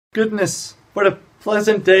Goodness, what a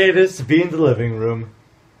pleasant day it is to be in the living room.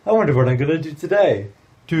 I wonder what I'm gonna do today.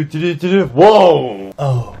 Whoa!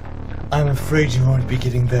 Oh, I'm afraid you won't be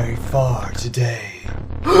getting very far today.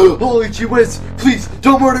 Holy gee whiz! Please,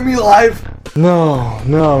 don't murder me alive! No.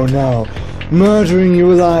 Murdering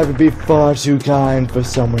you alive would be far too kind for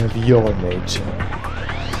someone of your nature.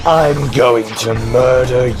 I'm going to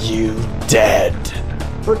murder you dead.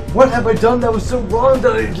 But what have I done that was so wrong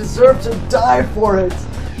that I deserve to die for it?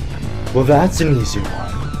 Well, that's an easy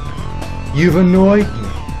one. You've annoyed me.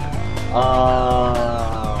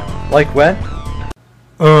 Like when?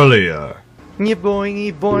 Earlier.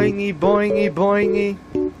 Boingy, boingy, boingy, boingy.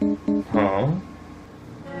 Huh?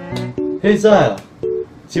 Hey Zyle, do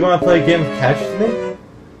you want to play a game of catch with me?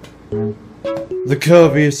 The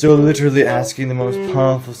Curvy is so literally asking the most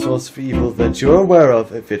powerful source of evil that you're aware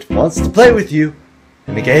of if it wants to play with you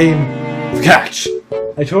in a game of catch.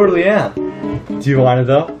 I totally am. Do you want it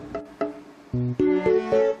though?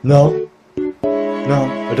 No,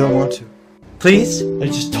 I don't want to. Please? I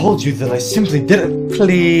just told you that I simply didn't.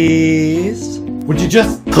 Please? Would you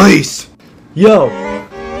just please? Yo!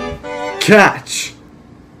 Catch!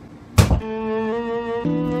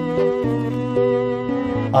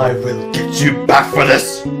 I will get you back for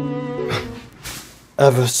this!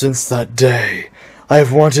 Ever since that day, I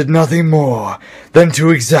have wanted nothing more than to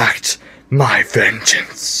exact my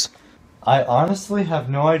vengeance. I honestly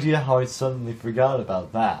have no idea how I suddenly forgot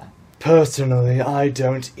about that. Personally, I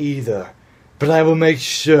don't either. But I will make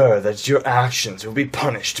sure that your actions will be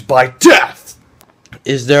punished by death!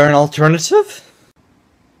 Is there an alternative?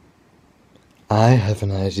 I have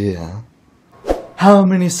an idea. How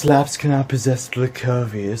many slaps can our possessed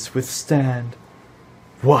Lycurgus withstand?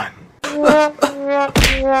 1,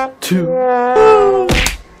 2,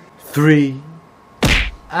 3.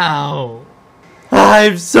 Ow!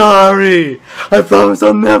 I'm sorry! I promise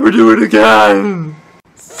I'll never do it again!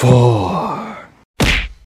 4.